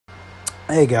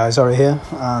Hey guys, Ori here,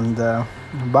 and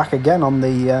back again on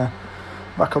the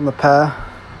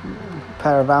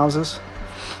pair of houses.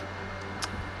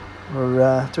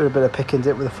 We're doing a bit of pick and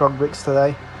dip with the frog bricks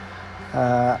today.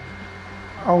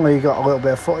 Only got a little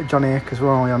bit of footage on here because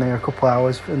we're only on here a couple of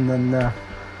hours, and then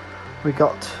we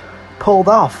got pulled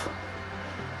off.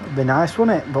 It'd be nice,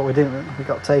 wouldn't it? But we didn't. We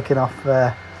got taken off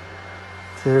to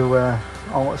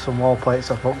some wall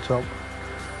plates I've hooked up.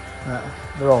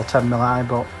 They're all 10mm high,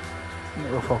 but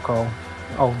it'll fuck all.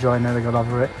 Old joiner got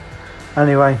over it.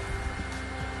 Anyway,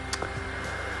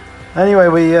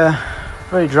 we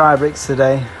very dry bricks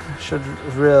today. Should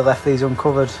have really left these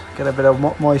uncovered. Get a bit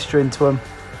of moisture into them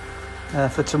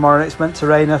for tomorrow. It's meant to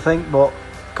rain, I think, but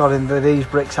God, into these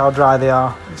bricks, how dry they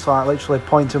are. It's like literally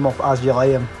point them up as you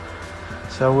lay them.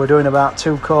 So we're doing about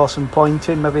 2 course and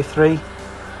pointing, maybe 3.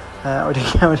 We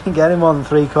didn't get any more than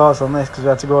 3 course on this because we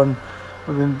had to go and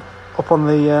we've been up on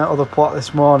the other plot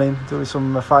this morning doing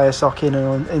some fire socking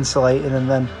and insulating, and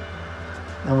then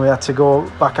we had to go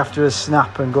back after a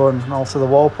snap and go and alter the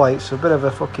wall plates. So a bit of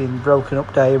a fucking broken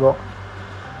up day, but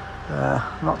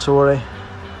not to worry.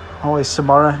 Always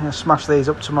tomorrow. I'll smash these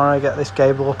up tomorrow, get this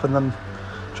gable up, and then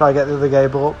try to get the other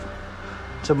gable up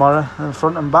tomorrow, and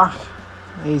front and back.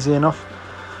 Easy enough.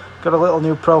 Got a little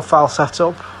new profile set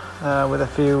up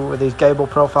with these gable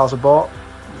profiles I bought.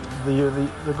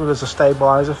 They're good as a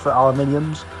stabiliser for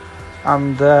aluminiums,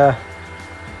 and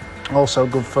also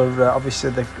good for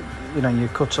obviously your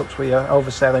cut ups with your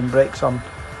oversailing bricks on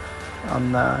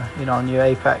your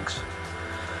apex.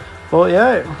 But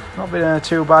yeah, not been a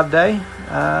too bad day.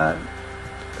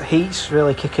 Heat's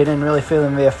really kicking in, really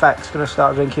feeling the effects. Going to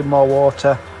start drinking more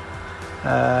water.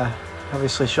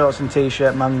 Obviously shorts and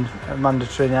t-shirt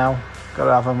mandatory now. Got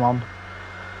to have them on.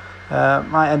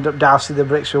 Might end up dousing the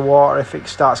bricks with water if it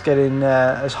starts getting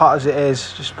as hot as it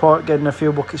is. Just getting a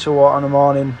few buckets of water in the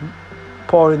morning,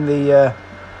 pouring the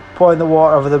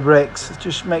water over the bricks. It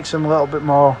just makes them a little bit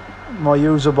more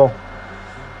usable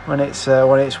when it's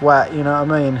wet. You know what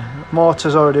I mean?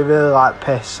 Mortar's already really like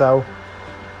piss, so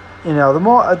the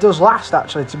mortar does last.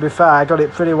 Actually, to be fair, I got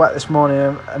it pretty wet this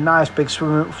morning. A nice big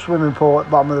swimming pool at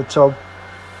the bottom of the tub.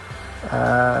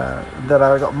 That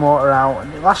I got mortar out,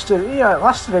 and it lasted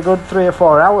a good 3 or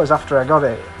 4 hours after I got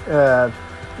it.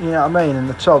 You know what I mean, in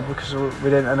the tub, because we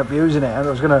didn't end up using it. And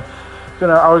I was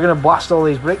gonna blast all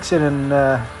these bricks in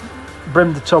and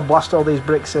brim the tub, blast all these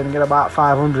bricks in, and get about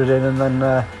 500 in, and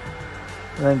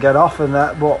then get off and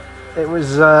that. But it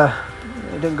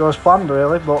didn't go as planned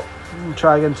really. But we'll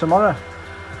try again tomorrow.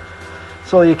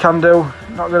 That's all you can do.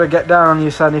 Not gonna get down on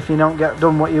yourself if you don't get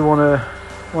done what you want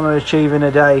to achieve in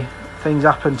a day. Things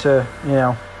happen to,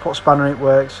 put spanner in it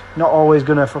works. Not always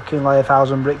going to fucking lay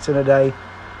 1,000 bricks in a day.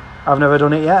 I've never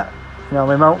done it yet.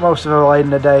 Most of them laid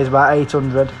in a day is about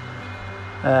 800.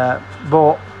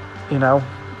 But,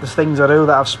 there's things I do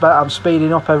that I'm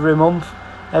speeding up every month.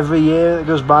 Every year that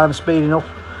goes by, I'm speeding up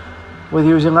with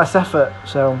using less effort.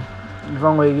 So, if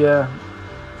only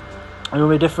it'll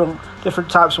be different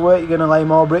types of work. You're going to lay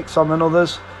more bricks on than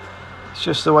others. It's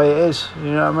just the way it is,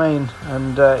 you know what I mean?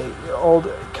 And it all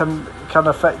can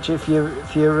affect you if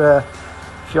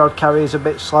your carry is a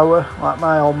bit slower. Like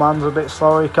my old man's a bit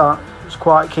slower; he can't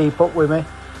quite keep up with me.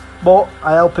 But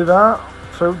I help him out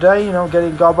through the day,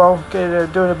 getting gobbo,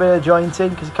 doing a bit of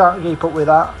jointing because he can't keep up with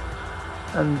that.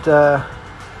 And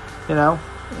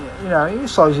it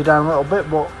slows you down a little bit,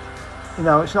 but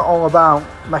it's not all about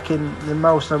making the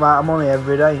most amount of money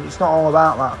every day. It's not all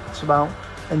about that. It's about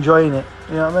enjoying it.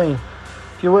 You know what I mean?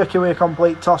 If you're working with a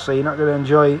complete tosser, you're not going to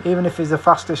enjoy it. Even if he's the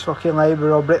fastest fucking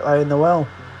labourer or bricklayer in the world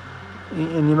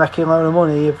and you're making a load of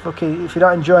money, if you're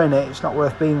not enjoying it, it's not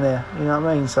worth being there. You know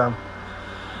what I mean? So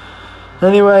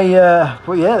anyway,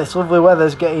 but yeah, this lovely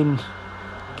weather's getting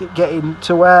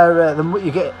to where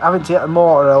having to get the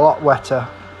mortar a lot wetter,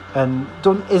 and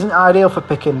isn't ideal for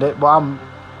picking it. But I'm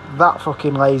that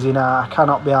fucking lazy now. I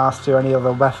cannot be asked to any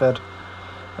other method.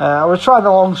 I was trying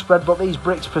the long spread, but these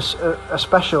bricks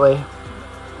especially,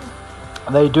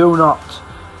 they do not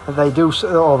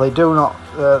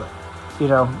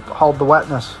hold the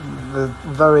wetness. The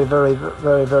very, very,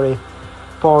 very, very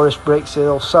porous bricks.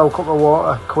 They'll soak up the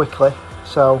water quickly.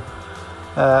 So,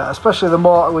 especially the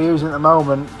mortar we're using at the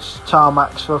moment,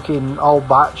 Tarmac's fucking old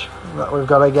batch that we've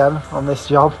got again on this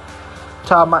job.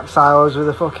 Tarmac silos with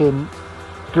a fucking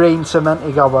green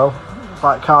cementy gobbo. It's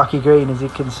like khaki green, as you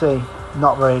can see.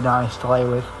 Not very nice to lay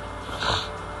with.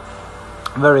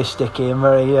 Very sticky and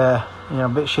very, a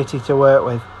bit shitty to work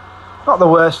with. Not the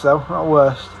worst though, not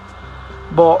worst.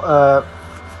 But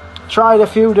tried a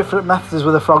few different methods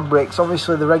with the frog bricks.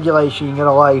 Obviously the regulation you're going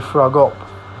to lay frog up.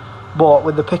 But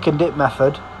with the pick and dip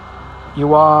method,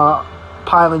 you are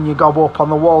piling your gob up on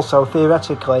the wall, so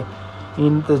theoretically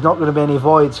there's not going to be any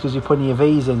voids because you're putting your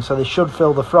V's in, so they should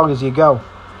fill the frog as you go,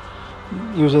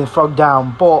 using the frog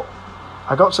down. But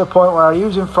I got to a point where I was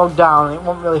using frog down and it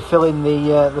wasn't really filling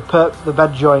the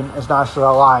bed joint as nice as I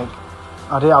like.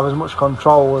 I didn't have as much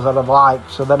control as I'd have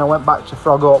liked, so then I went back to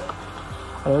frog up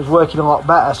and it was working a lot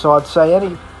better. So I'd say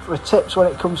any tips when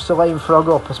it comes to laying frog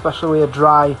up, especially with a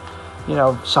dry,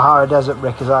 Sahara Desert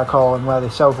brick as I call them, where they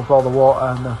soak up all the water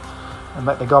and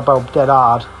make the gobbo dead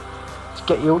hard,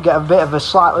 to get a bit of a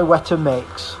slightly wetter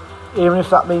mix. Even if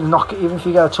that means even if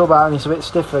you get a tub out and it's a bit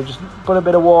stiffer, just put a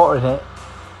bit of water in it,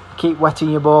 keep wetting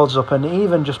your boards up, and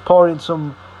even just pouring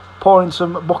some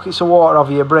buckets of water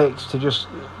over your bricks to just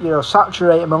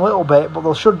saturate them a little bit, but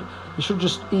you should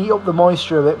just eat up the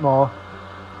moisture a bit more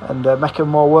and make them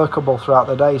more workable throughout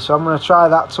the day. So I'm going to try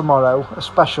that tomorrow,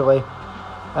 especially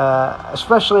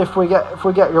if we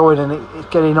get going and it's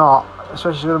getting hot.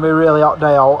 Especially if it's going to be a really hot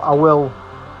day, I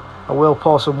will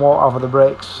pour some water over the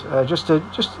bricks, just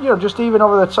even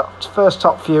over the first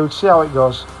top few to see how it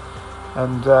goes.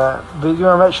 And but you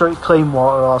want to make sure it's clean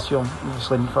water, or else you'll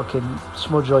obviously fucking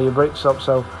smudge all your bricks up.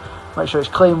 So make sure it's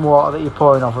clean water that you're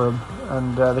pouring over them,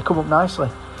 and they come up nicely.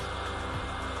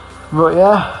 But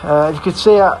yeah, if you could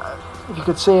see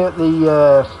at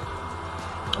the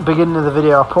beginning of the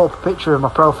video, I put up a picture of my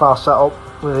profile set up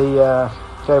with the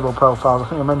cable profiles. I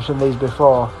think I mentioned these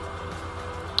before.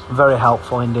 Very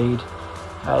helpful indeed.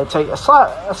 It takes a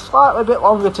slightly bit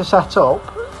longer to set up,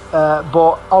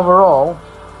 but overall,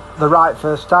 the right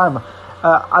first time.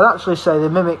 I'd actually say they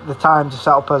mimic the time to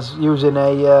set up as using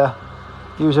what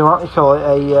do you call it,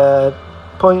 a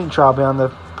pointing trowel behind the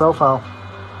profile.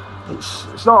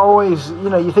 It's not always,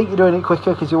 you think you're doing it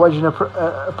quicker because you're wedging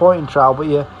a pointing trowel, but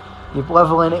you're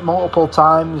leveling it multiple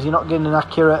times. You're not getting an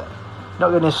accurate,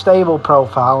 not getting a stable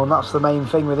profile, and that's the main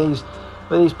thing with these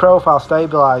profile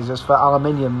stabilizers for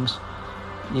aluminiums.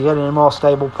 You're getting a more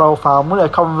stable profile. I'm going to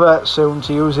convert soon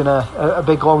to using a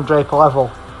big long draper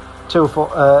level, 2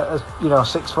 foot,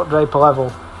 6 foot draper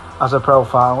level as a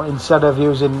profile instead of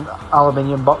using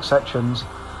aluminium box sections.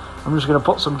 I'm just going to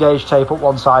put some gauge tape up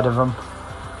one side of them,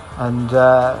 and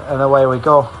away we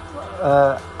go.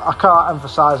 I can't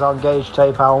emphasise on gauge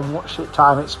tape how much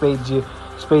time it speeds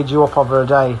you up over a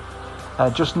day.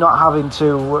 Just not having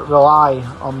to rely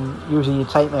on using your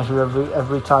tape measure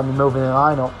every time you're moving the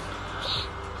line up.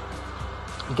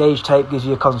 Gauge tape gives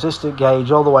you a consistent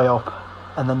gauge all the way up,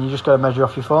 and then you just got to measure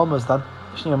off your formers. Then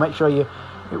just make sure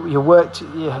you work to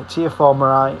your former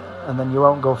right, and then you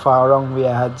won't go far wrong with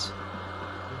your heads.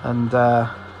 And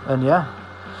yeah,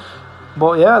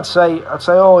 but yeah, I'd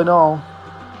say all in all,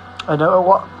 I know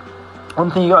what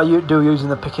one thing you got to do using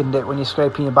the pick and dip when you're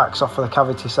scraping your backs off for the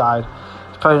cavity side,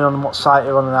 depending on what site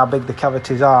you're on and how big the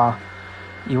cavities are,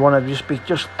 you want to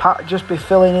just be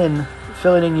filling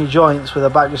in your joints with the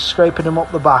back, just scraping them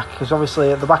up the back, because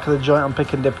obviously at the back of the joint on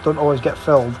pick and dip don't always get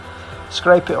filled.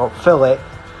 Scrape it up, fill it,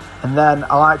 and then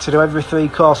I like to do every 3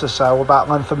 course or so, about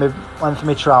length of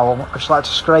my trowel. I just like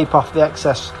to scrape off the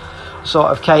excess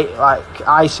sort of cake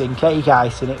icing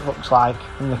it looks like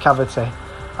in the cavity.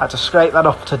 I like to scrape that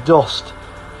up to dust,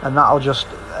 and that'll just,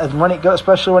 and when it goes,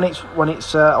 especially when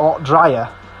it's a lot drier,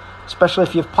 especially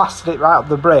if you've plastered it right up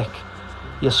the brick,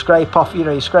 you scrape off. You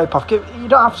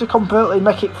don't have to completely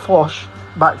make it flush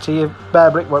back to your bare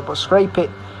brickwork, but scrape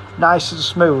it nice and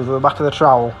smooth with the back of the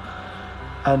trowel,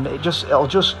 and it'll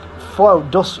just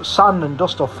float. Sand and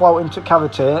dust will float into the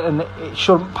cavity, and it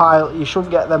shouldn't pile. You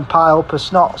shouldn't get them pile up as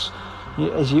snots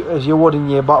as you would in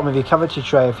your bottom of your cavity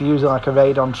tray if you're using like a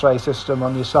radon tray system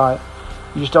on your site.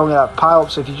 You just don't get that pile up.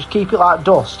 So if you just keep it like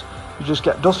dust, you just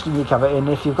get dust in your cavity, and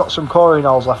if you've got some coring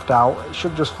holes left out, it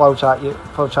should just float out your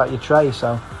tray.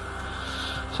 So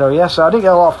yeah, so I didn't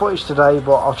get a lot of footage today,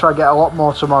 but I'll try to get a lot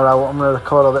more tomorrow. I'm going to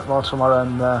record a bit more tomorrow,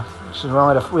 and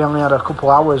we only had a couple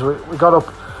hours. We got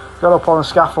up on the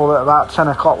scaffold at about 10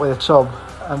 o'clock with a tub,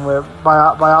 and we're by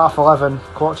 11:30,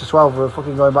 11:45, we were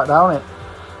fucking going back down it.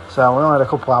 So we only had a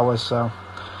couple hours. So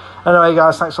anyway,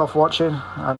 guys, thanks all for watching.